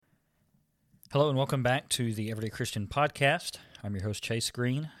Hello and welcome back to the Everyday Christian Podcast. I'm your host, Chase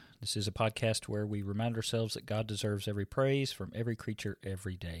Green. This is a podcast where we remind ourselves that God deserves every praise from every creature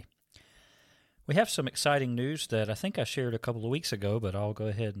every day. We have some exciting news that I think I shared a couple of weeks ago, but I'll go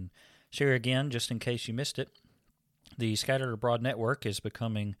ahead and share again just in case you missed it. The Scattered Abroad Network is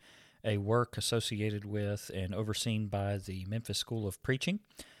becoming a work associated with and overseen by the Memphis School of Preaching.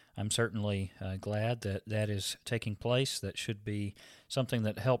 I'm certainly glad that that is taking place. That should be something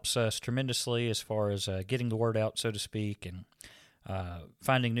that helps us tremendously as far as getting the word out, so to speak, and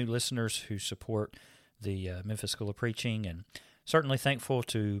finding new listeners who support the Memphis School of Preaching, and certainly thankful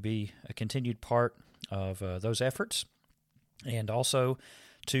to be a continued part of those efforts, and also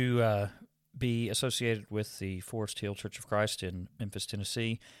to be associated with the Forest Hill Church of Christ in Memphis,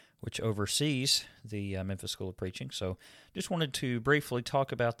 Tennessee, which oversees the Memphis School of Preaching. So just wanted to briefly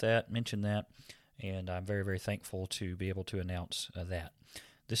talk about that, mention that, and I'm very, very thankful to be able to announce that.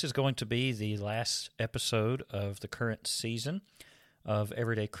 This is going to be the last episode of the current season of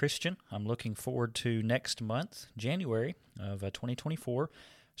Everyday Christian. I'm looking forward to next month, January of 2024,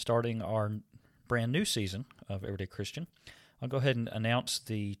 starting our brand new season of Everyday Christian. I'll go ahead and announce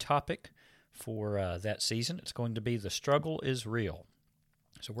the topic for that season. It's going to be The Struggle is Real.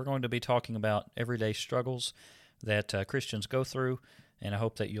 So we're going to be talking about everyday struggles that Christians go through, and I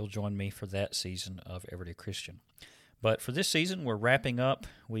hope that you'll join me for that season of Everyday Christian. But for this season, we're wrapping up.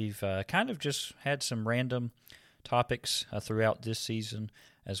 We've kind of just had some random topics throughout this season,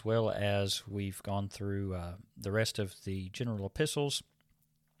 as well as we've gone through the rest of the general epistles,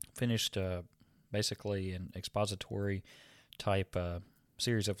 finished basically an expository type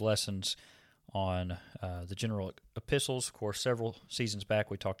series of lessons on the general epistles. Of course, several seasons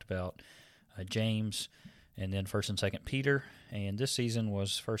back we talked about James, and then 1st and 2nd Peter, and this season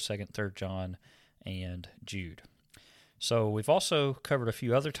was 1st, 2nd, 3rd John, and Jude. So we've also covered a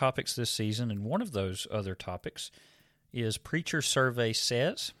few other topics this season, and one of those other topics is Preacher Survey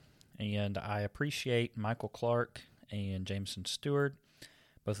Says, and I appreciate Michael Clark and Jameson Stewart.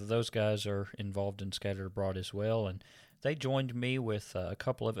 Both of those guys are involved in Scattered Abroad as well, and they joined me with a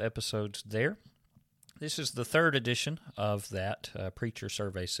couple of episodes there. This is the third edition of that, Preacher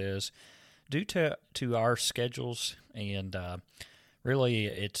Survey Says. Due to our schedules, and really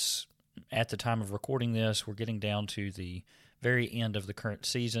it's at the time of recording this, we're getting down to the very end of the current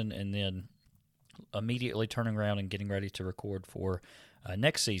season, and then immediately turning around and getting ready to record for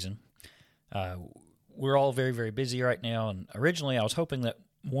next season. We're all very, very busy right now, and originally I was hoping that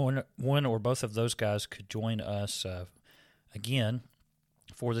one or both of those guys could join us again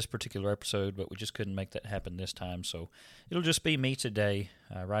for this particular episode, but we just couldn't make that happen this time, so it'll just be me today,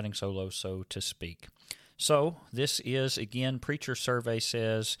 riding solo, so to speak. So this is, again, Preacher Survey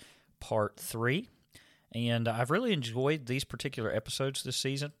Says Part 3, and I've really enjoyed these particular episodes this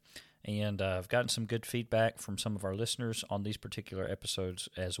season, and I've gotten some good feedback from some of our listeners on these particular episodes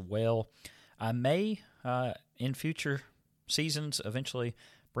as well. I may, in future seasons, eventually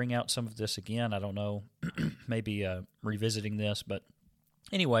bring out some of this again. I don't know, maybe revisiting this, but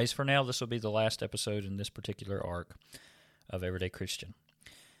anyways, for now, this will be the last episode in this particular arc of Everyday Christian.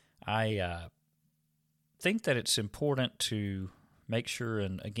 I think that it's important to make sure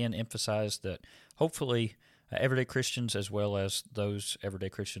and, again, emphasize that hopefully everyday Christians, as well as those everyday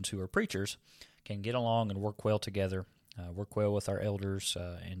Christians who are preachers, can get along and work well together, work well with our elders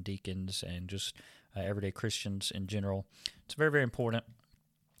and deacons and just everyday Christians in general. It's very, very important.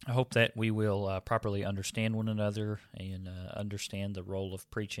 I hope that we will properly understand one another and understand the role of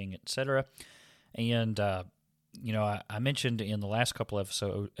preaching, etc. And, I mentioned in the last couple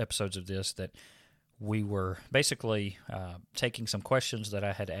episodes of this that we were basically taking some questions that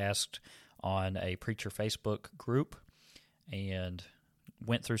I had asked on a preacher Facebook group and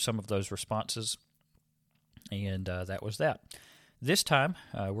went through some of those responses, and that was that. This time,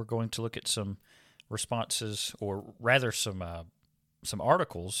 we're going to look at some responses, or rather some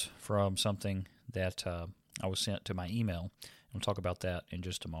articles from something that I was sent to my email. We'll talk about that in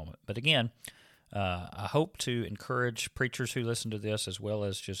just a moment. But again, I hope to encourage preachers who listen to this, as well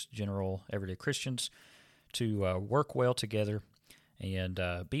as just general everyday Christians, to work well together and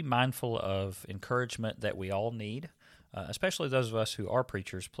be mindful of encouragement that we all need, especially those of us who are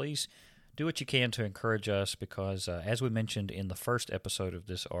preachers. Please do what you can to encourage us, because as we mentioned in the first episode of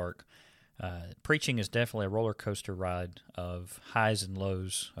this arc, preaching is definitely a roller coaster ride of highs and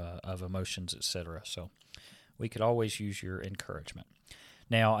lows of emotions, etc. So we could always use your encouragement.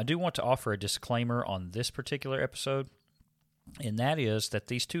 Now, I do want to offer a disclaimer on this particular episode, and that is that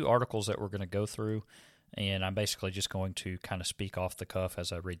these two articles that we're going to go through, and I'm basically just going to kind of speak off the cuff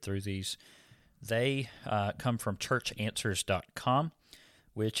as I read through these, they come from churchanswers.com,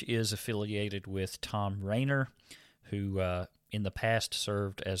 which is affiliated with Thom Rainer, who in the past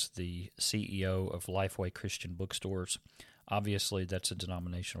served as the CEO of Lifeway Christian Bookstores. Obviously, that's a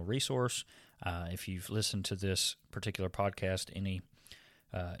denominational resource. If you've listened to this particular podcast any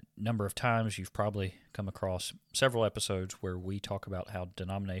number of times, you've probably come across several episodes where we talk about how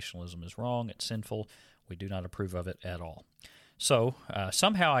denominationalism is wrong, it's sinful, we do not approve of it at all. So,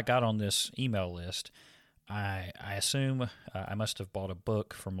 somehow I got on this email list. I assume I must have bought a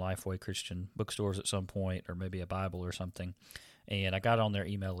book from Lifeway Christian Bookstores at some point, or maybe a Bible or something, and I got on their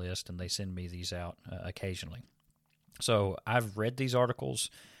email list, and they send me these out occasionally. So I've read these articles.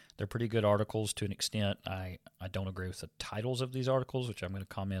 They're pretty good articles to an extent. I don't agree with the titles of these articles, which I'm going to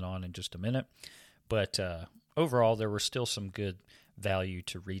comment on in just a minute, but overall there was still some good value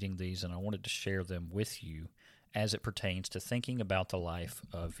to reading these, and I wanted to share them with you as it pertains to thinking about the life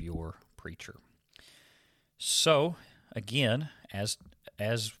of your preacher. So, again, as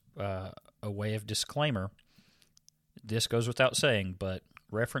a way of disclaimer, this goes without saying, but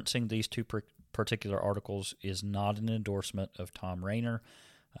referencing these two particular articles is not an endorsement of Thom Rainer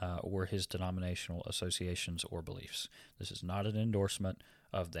or his denominational associations or beliefs. This is not an endorsement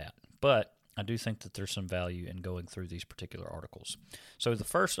of that, but I do think that there's some value in going through these particular articles. So the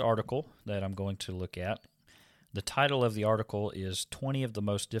first article that I'm going to look at, the title of the article is 20 of the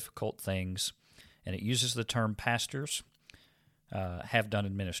Most Difficult Things, and it uses the term pastors have done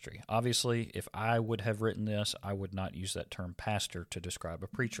in ministry. Obviously, if I would have written this, I would not use that term pastor to describe a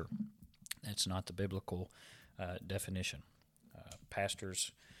preacher. That's not the biblical definition.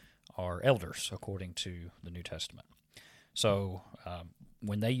 Pastors are elders, according to the New Testament. So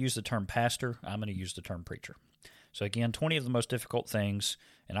when they use the term pastor, I'm going to use the term preacher. So again, 20 of the most difficult things,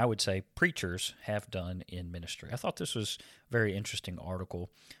 and I would say preachers have done in ministry. I thought this was a very interesting article.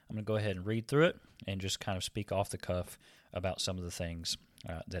 I'm going to go ahead and read through it and just kind of speak off the cuff about some of the things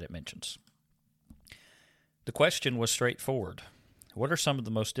that it mentions. The question was straightforward. What are some of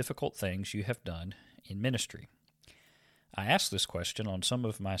the most difficult things you have done in ministry? I asked this question on some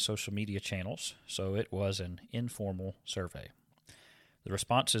of my social media channels, so it was an informal survey. The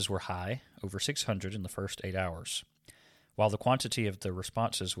responses were high, over 600 in the first 8 hours. While the quantity of the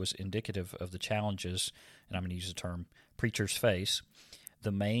responses was indicative of the challenges, and I'm going to use the term preachers face,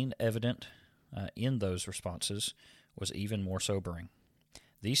 the main evident in those responses was even more sobering.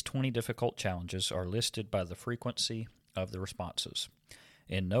 These 20 difficult challenges are listed by the frequency of the responses.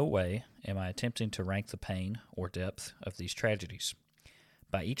 In no way am I attempting to rank the pain or depth of these tragedies.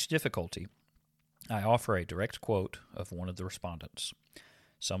 By each difficulty, I offer a direct quote of one of the respondents.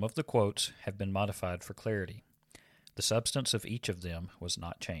 Some of the quotes have been modified for clarity. The substance of each of them was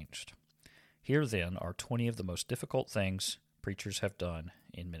not changed. Here, then, are 20 of the most difficult things preachers have done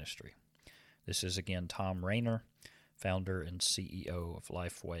in ministry. This is, again, Thom Rainer, founder and CEO of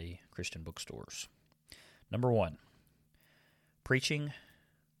Lifeway Christian Bookstores. Number 1, preaching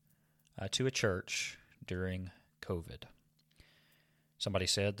to a church during COVID. Somebody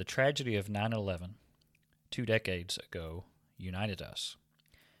said, the tragedy of 9/11, 2 decades ago, united us.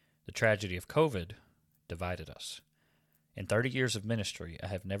 The tragedy of COVID divided us. In 30 years of ministry, I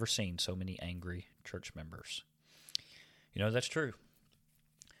have never seen so many angry church members. You know, that's true.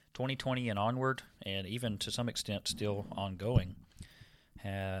 2020 and onward, and even to some extent still ongoing,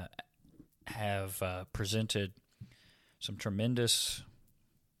 have presented some tremendous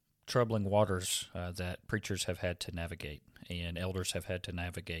troubling waters that preachers have had to navigate, and elders have had to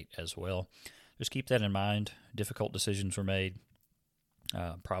navigate as well. Just keep that in mind. Difficult decisions were made.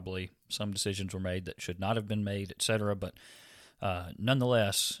 Probably some decisions were made that should not have been made, etc. But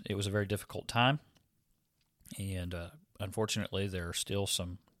nonetheless, it was a very difficult time, and unfortunately, there are still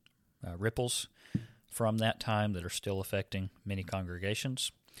some ripples from that time that are still affecting many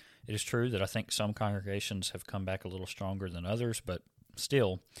congregations. It is true that I think some congregations have come back a little stronger than others, but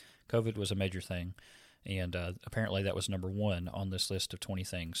still, COVID was a major thing, and apparently that was number 1 on this list of 20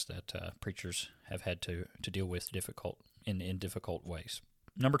 things that preachers have had to deal with in difficult ways.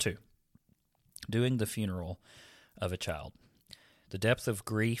 Number 2, doing the funeral of a child. The depth of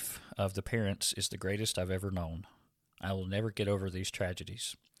grief of the parents is the greatest I've ever known. I will never get over these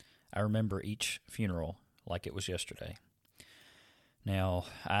tragedies. I remember each funeral like it was yesterday. Now,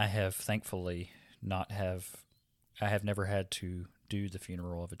 I have thankfully I have never had to do the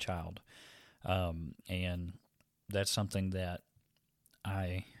funeral of a child, and that's something that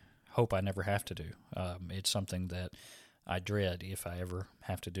I hope I never have to do. It's something that I dread if I ever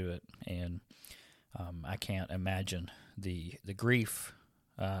have to do it, and I can't imagine the grief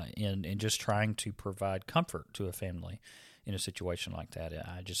in just trying to provide comfort to a family in a situation like that.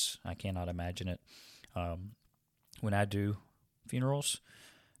 I cannot imagine it. When I do funerals,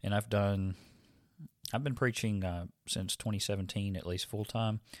 and I've been preaching since 2017, at least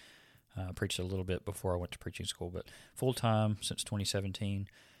full-time. I preached a little bit before I went to preaching school, but full-time since 2017,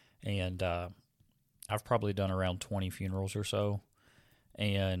 and I've probably done around 20 funerals or so,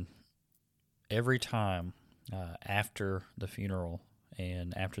 and every time after the funeral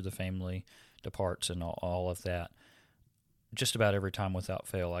and after the family departs and all of that, just about every time without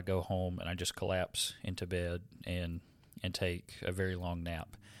fail, I go home and I just collapse into bed and take a very long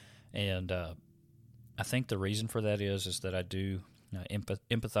nap. And I think the reason for that is that I do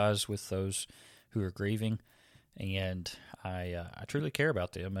empathize with those who are grieving, and I truly care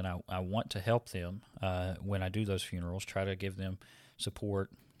about them, and I want to help them when I do those funerals, try to give them support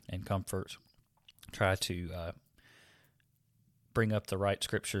and comfort, try to bring up the right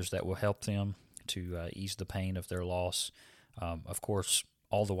scriptures that will help them to ease the pain of their loss. Of course,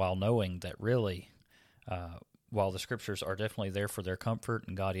 all the while knowing that really, while the scriptures are definitely there for their comfort,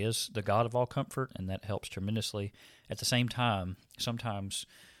 and God is the God of all comfort, and that helps tremendously, at the same time, sometimes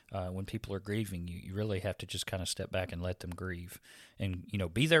when people are grieving, you really have to just kind of step back and let them grieve, and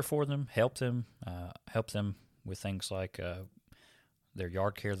be there for them, help them with things like their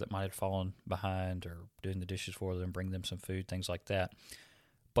yard care that might have fallen behind, or doing the dishes for them, bring them some food, things like that.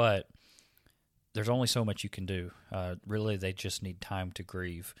 But there's only so much you can do. Really, they just need time to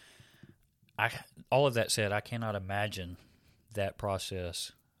grieve. All of that said, I cannot imagine that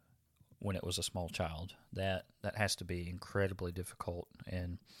process when it was a small child. That has to be incredibly difficult.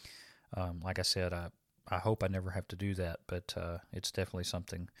 And like I said, I hope I never have to do that. But it's definitely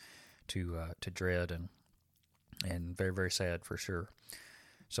something to dread and very, very sad for sure.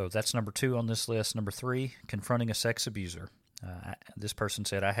 So that's number 2 on this list. Number 3, confronting a sex abuser. This person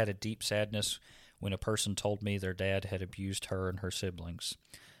said, I had a deep sadness when a person told me their dad had abused her and her siblings.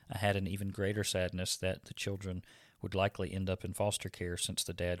 I had an even greater sadness that the children would likely end up in foster care since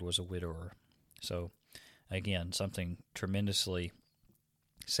the dad was a widower. So, again, something tremendously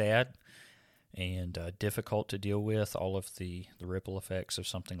sad and difficult to deal with, all of the ripple effects of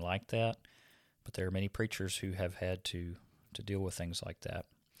something like that. But there are many preachers who have had to deal with things like that.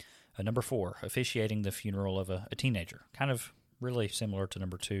 Number 4, officiating the funeral of a teenager. Kind of really similar to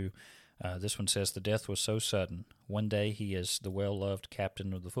number 2. This one says, the death was so sudden. One day he is the well-loved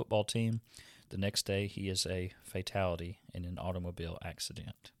captain of the football team. The next day he is a fatality in an automobile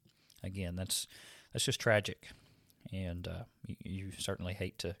accident. Again, that's just tragic, and you certainly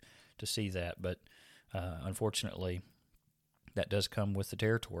hate to see that, but unfortunately that does come with the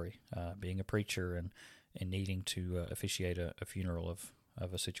territory, being a preacher and needing to officiate a funeral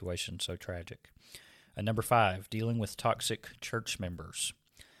of a situation so tragic. Number 5, dealing with toxic church members.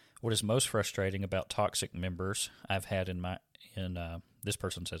 What is most frustrating about toxic members I've had in this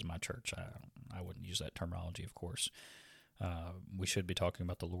person says my church. I wouldn't use that terminology, of course. We should be talking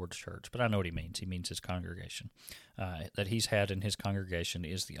about the Lord's church, but I know what he means. He means his congregation. That he's had in his congregation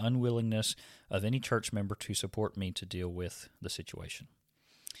is the unwillingness of any church member to support me to deal with the situation.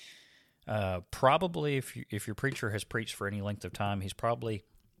 Probably, if your preacher has preached for any length of time, he's probably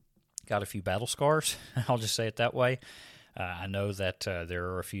got a few battle scars. I'll just say it that way. I know that there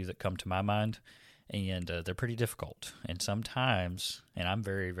are a few that come to my mind, and they're pretty difficult. And sometimes, and I'm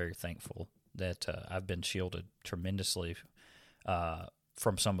very, very thankful that I've been shielded tremendously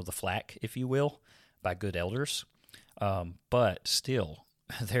from some of the flack, if you will, by good elders. But still,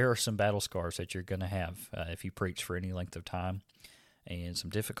 there are some battle scars that you're going to have if you preach for any length of time, and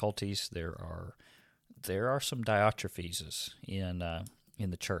some difficulties. There are some Diotrephes in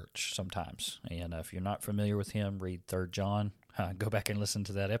the church sometimes. And if you're not familiar with him, read 3 John. Go back and listen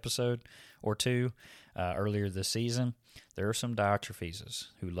to that episode or 2 earlier this season. There are some Diotrephes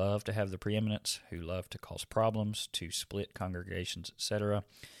who love to have the preeminence, who love to cause problems, to split congregations, etc.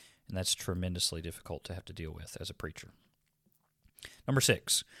 And that's tremendously difficult to have to deal with as a preacher. Number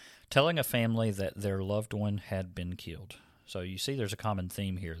 6, telling a family that their loved one had been killed. So you see there's a common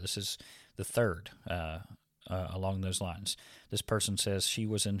theme here. This is the third along those lines. This person says she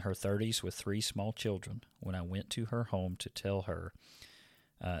was in her 30s with 3 small children when I went to her home to tell her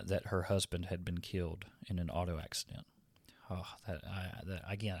that her husband had been killed in an auto accident. Oh,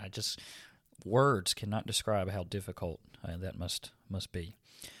 words cannot describe how difficult that must be.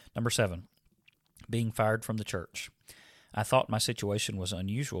 Number 7, being fired from the church. I thought my situation was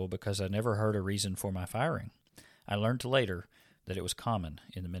unusual because I never heard a reason for my firing. I learned later that it was common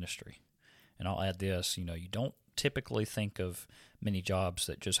in the ministry. And I'll add this, you don't typically think of many jobs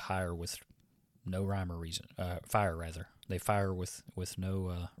that just hire with no rhyme or reason. Fire, rather. They fire with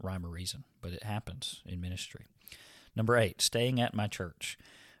no rhyme or reason, but it happens in ministry. Number 8, staying at my church.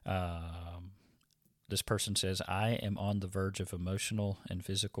 This person says, I am on the verge of emotional and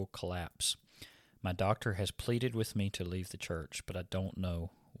physical collapse. My doctor has pleaded with me to leave the church, but I don't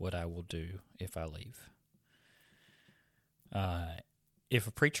know what I will do if I leave. If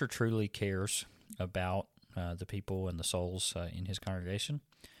a preacher truly cares about the people and the souls in his congregation,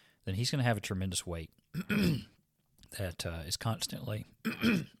 then he's going to have a tremendous weight that is constantly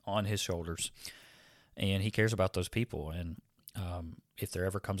on his shoulders, and he cares about those people. And if there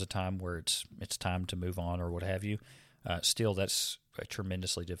ever comes a time where it's time to move on or what have you, still that's a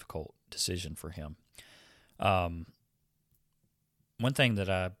tremendously difficult decision for him. One thing that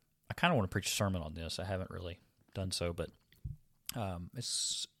I kind of want to preach a sermon on this. I haven't really done so, but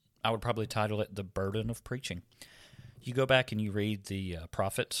I would probably title it "The Burden of Preaching." You go back and you read the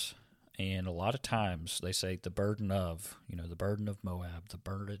prophets, and a lot of times they say the burden of, the burden of Moab, the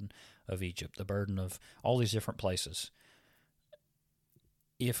burden of Egypt, the burden of all these different places.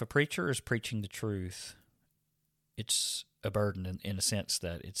 If a preacher is preaching the truth, it's a burden in a sense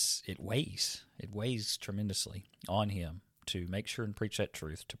that it weighs tremendously on him to make sure and preach that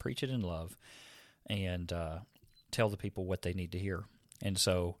truth, to preach it in love, and tell the people what they need to hear. And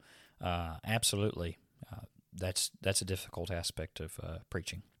so, absolutely, that's a difficult aspect of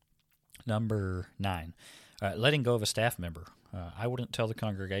preaching. Number 9, letting go of a staff member. I wouldn't tell the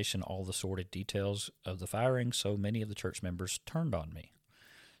congregation all the sordid details of the firing, so many of the church members turned on me.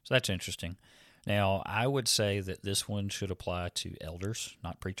 So that's interesting. Now, I would say that this one should apply to elders,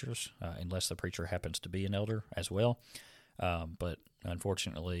 not preachers, unless the preacher happens to be an elder as well. But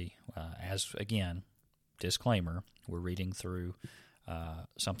unfortunately, disclaimer, we're reading through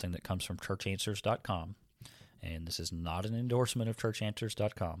something that comes from churchanswers.com, and this is not an endorsement of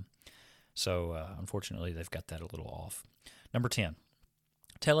churchanswers.com. So, unfortunately, they've got that a little off. Number 10,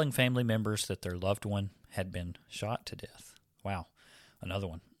 telling family members that their loved one had been shot to death. Wow, another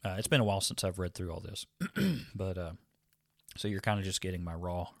one. It's been a while since I've read through all this, but so you're kind of just getting my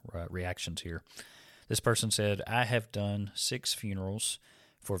raw reactions here. This person said, I have done 6 funerals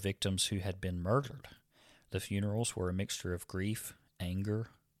for victims who had been murdered. The funerals were a mixture of grief,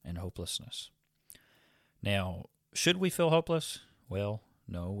 anger, and hopelessness. Now, should we feel hopeless? Well,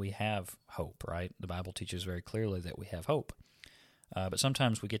 no, we have hope, right? The Bible teaches very clearly that we have hope. But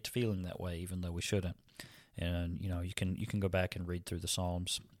sometimes we get to feeling that way, even though we shouldn't. And, you can go back and read through the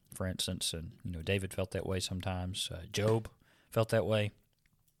Psalms, for instance, and, David felt that way sometimes. Job felt that way.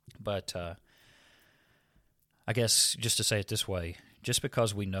 But I guess just to say it this way, just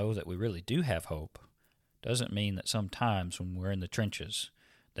because we know that we really do have hope doesn't mean that sometimes when we're in the trenches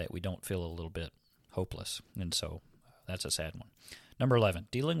that we don't feel a little bit hopeless. And so that's a sad one. Number 11,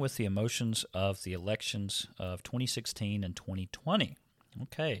 dealing with the emotions of the elections of 2016 and 2020.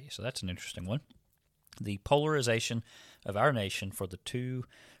 Okay, so that's an interesting one. The polarization of our nation for the 2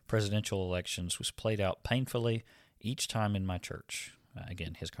 presidential elections was played out painfully each time in my church.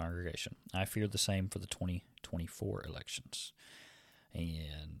 Again, his congregation. I fear the same for the 2024 elections.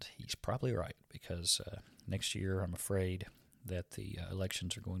 And he's probably right, because next year I'm afraid that the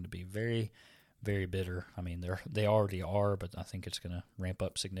elections are going to be very, very bitter. I mean, they already are, but I think it's going to ramp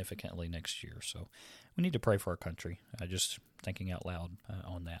up significantly next year. So we need to pray for our country. Just thinking out loud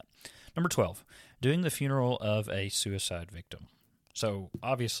on that. Number 12, doing the funeral of a suicide victim. So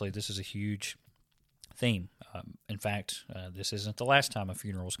obviously this is a huge theme. In fact, this isn't the last time a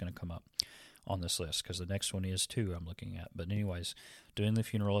funeral is going to come up on this list, because the next one is 2 I'm looking at. But anyways, doing the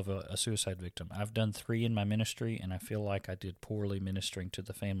funeral of a suicide victim. I've done 3 in my ministry, and I feel like I did poorly ministering to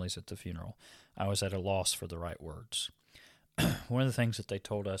the families at the funeral. I was at a loss for the right words. One of the things that they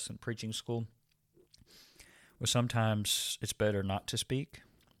told us in preaching school was sometimes it's better not to speak,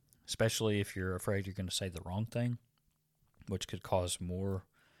 especially if you're afraid you're going to say the wrong thing, which could cause more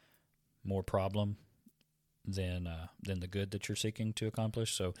problem than the good that you're seeking to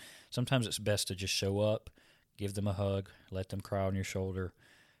accomplish. So sometimes it's best to just show up, give them a hug, let them cry on your shoulder,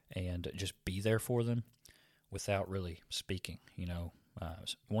 and just be there for them without really speaking.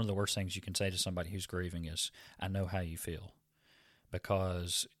 One of the worst things you can say to somebody who's grieving is, I know how you feel,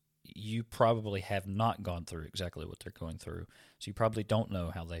 because you probably have not gone through exactly what they're going through, so you probably don't know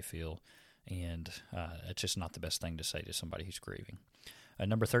how they feel, and it's just not the best thing to say to somebody who's grieving.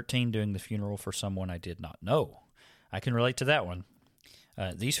 Number 13, doing the funeral for someone I did not know. I can relate to that one.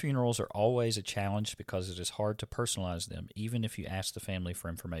 These funerals are always a challenge because it is hard to personalize them, even if you ask the family for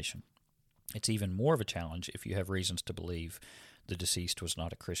information. It's even more of a challenge if you have reasons to believe the deceased was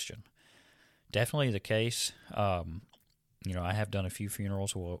not a Christian. Definitely the case. I have done a few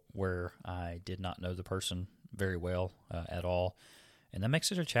funerals where I did not know the person very well at all, and that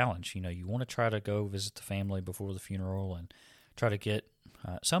makes it a challenge. You want to try to go visit the family before the funeral and try to get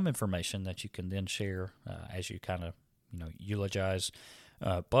some information that you can then share as you kind of eulogize.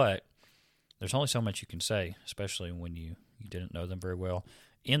 But there's only so much you can say, especially when you didn't know them very well.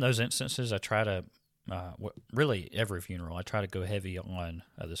 In those instances, I try to, really every funeral, I try to go heavy on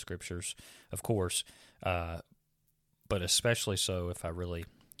the scriptures, of course, but especially so if I really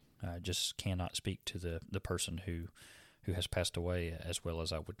just cannot speak to the person who has passed away as well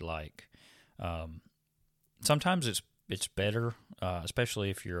as I would like. Sometimes it's better, especially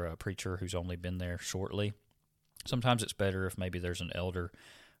if you're a preacher who's only been there shortly. Sometimes it's better if maybe there's an elder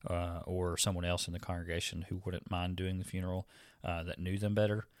or someone else in the congregation who wouldn't mind doing the funeral that knew them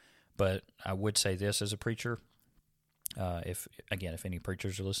better. But I would say this as a preacher, if any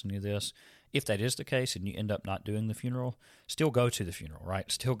preachers are listening to this, if that is the case and you end up not doing the funeral, still go to the funeral, right?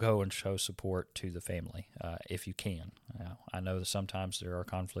 Still go and show support to the family if you can. I know that sometimes there are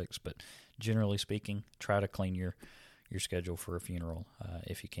conflicts, but generally speaking, try to clean your schedule for a funeral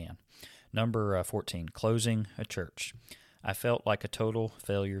if you can. Number 14, closing a church. I felt like a total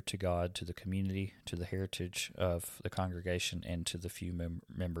failure to God, to the community, to the heritage of the congregation, and to the few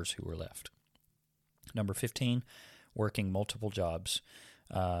members who were left. Number 15, working multiple jobs.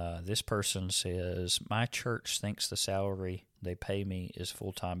 This person says, my church thinks the salary they pay me is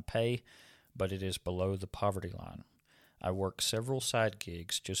full-time pay, but it is below the poverty line. I work several side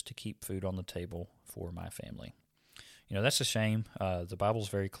gigs just to keep food on the table for my family. That's a shame. The Bible's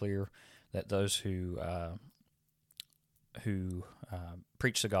very clear that those who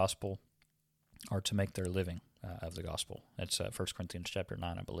preach the gospel are to make their living of the gospel. That's 1 Corinthians chapter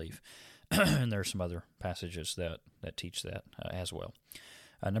 9, I believe. And there are some other passages that teach that as well.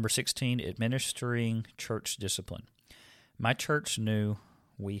 Number 16, administering church discipline. My church knew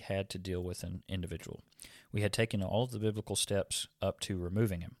we had to deal with an individual. We had taken all of the biblical steps up to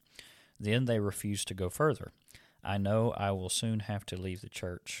removing him. Then they refused to go further. I know I will soon have to leave the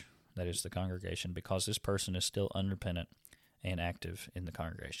church, that is the congregation, because this person is still unrepentant and active in the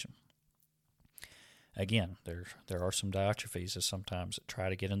congregation. Again, there are some Diotrephes that sometimes try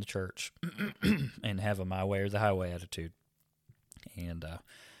to get in the church and have a my way or the highway attitude. And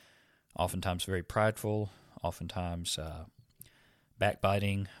oftentimes very prideful, oftentimes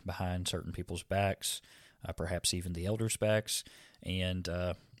backbiting behind certain people's backs, perhaps even the elders' backs, and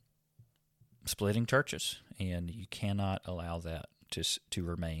splitting churches. And you cannot allow that to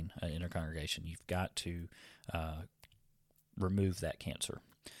remain in a congregation. You've got to remove that cancer.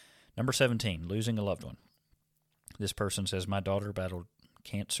 Number 17, losing a loved one. This person says, my daughter battled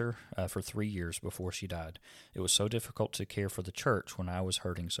cancer for 3 years before she died. It was so difficult to care for the church when I was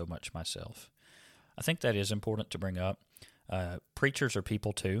hurting so much myself. I think that is important to bring up. Preachers are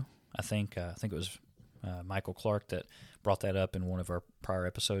people too. I think it was Michael Clark that brought that up in one of our prior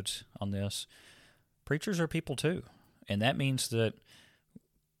episodes on this. Preachers are people too. And that means that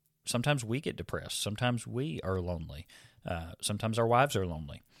sometimes we get depressed. Sometimes we are lonely. Sometimes our wives are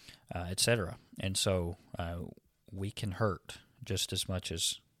lonely, etc. And so we can hurt just as much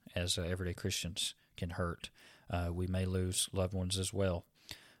as everyday Christians can hurt. We may lose loved ones as well.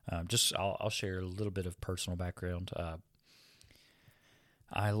 I'll share a little bit of personal background.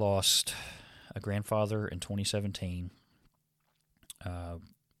 I lost a grandfather in 2017,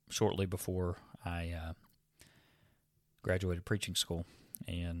 shortly before I graduated preaching school.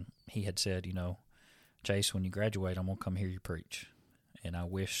 And he had said, Chase, when you graduate, I'm going to come hear you preach. And I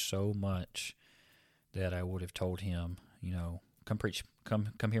wish so much that I would have told him, come preach,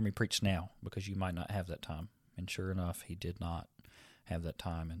 come hear me preach now, because you might not have that time. And sure enough, he did not have that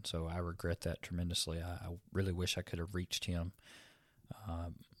time. And so I regret that tremendously. I really wish I could have reached him,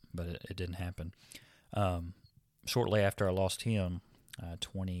 but it didn't happen. Shortly after I lost him,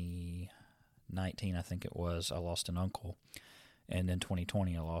 2019, I think it was, I lost an uncle. And then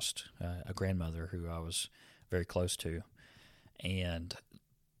 2020, I lost a grandmother who I was very close to. And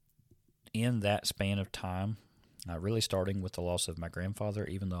in that span of time, really starting with the loss of my grandfather,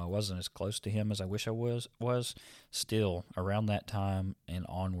 even though I wasn't as close to him as I wish I was still around that time and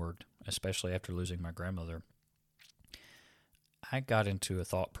onward, especially after losing my grandmother, I got into a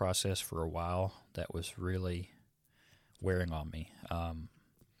thought process for a while that was really wearing on me. I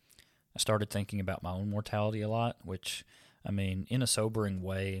started thinking about my own mortality a lot, which, in a sobering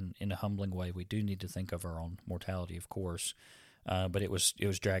way and in a humbling way, we do need to think of our own mortality, of course. But it was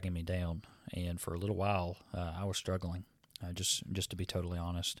dragging me down, and for a little while, I was struggling. Just to be totally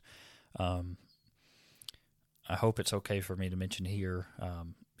honest, I hope it's okay for me to mention here.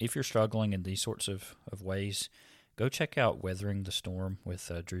 If you're struggling in these sorts of ways, go check out "Weathering the Storm"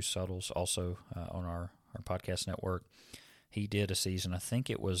 with Drew Suttles, also on our podcast network. He did a season. I think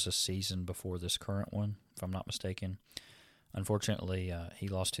it was a season before this current one, if I'm not mistaken. Unfortunately, he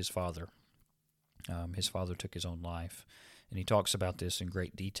lost his father. His father took his own life, and he talks about this in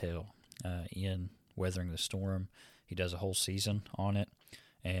great detail in Weathering the Storm. He does a whole season on it,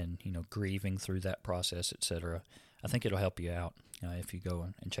 and grieving through that process, etc. I think it'll help you out if you go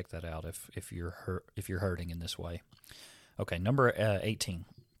and check that out if you're hurting in this way. Okay, number 18,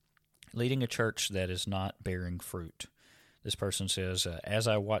 leading a church that is not bearing fruit. This person says, as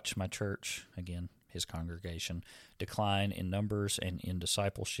I watch my church, again, his congregation, decline in numbers and in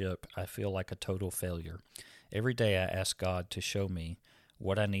discipleship, I feel like a total failure. Every day I ask God to show me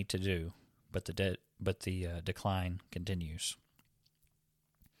what I need to do, but the decline continues.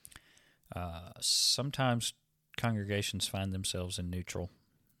 Sometimes congregations find themselves in neutral,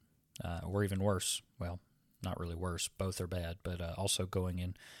 or even worse. Well, not really worse. Both are bad, but also going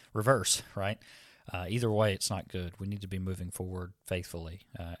in reverse, right? Either way, it's not good. We need to be moving forward faithfully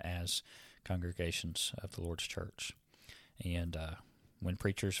as congregations of the Lord's church. And when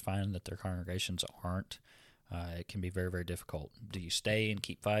preachers find that their congregations aren't, it can be very, very difficult. Do you stay and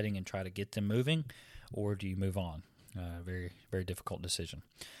keep fighting and try to get them moving, or do you move on? Very, very difficult decision.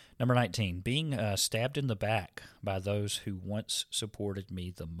 Number 19, being stabbed in the back by those who once supported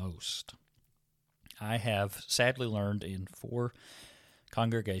me the most. I have sadly learned in 4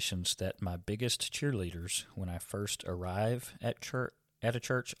 congregations that my biggest cheerleaders when I first arrive at a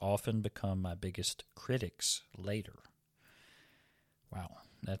church often become my biggest critics later. Wow,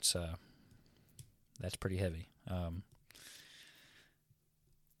 that's pretty heavy. I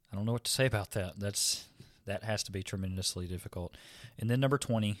don't know what to say about that. That has to be tremendously difficult. And then number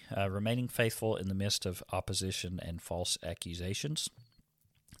 20, remaining faithful in the midst of opposition and false accusations.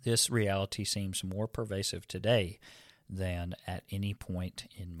 This reality seems more pervasive today than at any point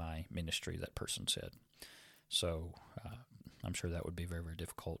in my ministry, that person said. So I'm sure that would be very, very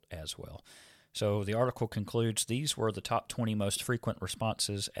difficult as well. So the article concludes, these were the top 20 most frequent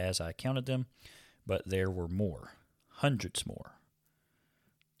responses as I counted them, but there were more, hundreds more.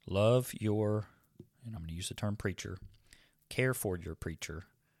 Love your, and I'm going to use the term preacher, care for your preacher,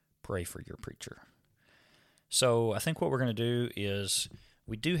 pray for your preacher. So I think what we're going to do is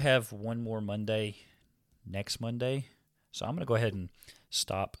we do have one more Monday next Monday. So I'm going to go ahead and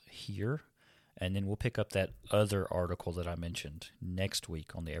stop here, and then we'll pick up that other article that I mentioned next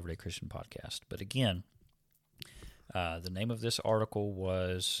week on the Everyday Christian Podcast. But again, the name of this article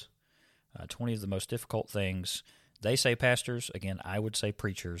was 20 of the most difficult things they say pastors, again, I would say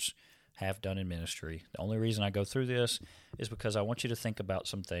preachers, have done in ministry. The only reason I go through this is because I want you to think about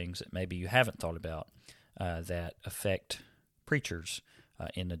some things that maybe you haven't thought about that affect preachers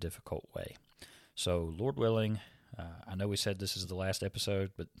in a difficult way. So, Lord willing, I know we said this is the last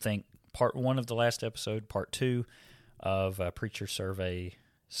episode, but think part 1 of the last episode, part 2 of Preacher Survey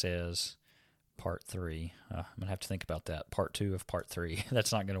says part 3. I'm going to have to think about that. Part 2 of part 3.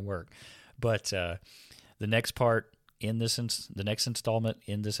 That's not going to work. But the next part in this, the next installment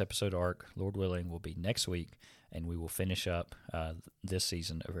in this episode arc, Lord willing, will be next week, and we will finish up this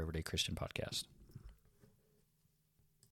season of Everyday Christian Podcast.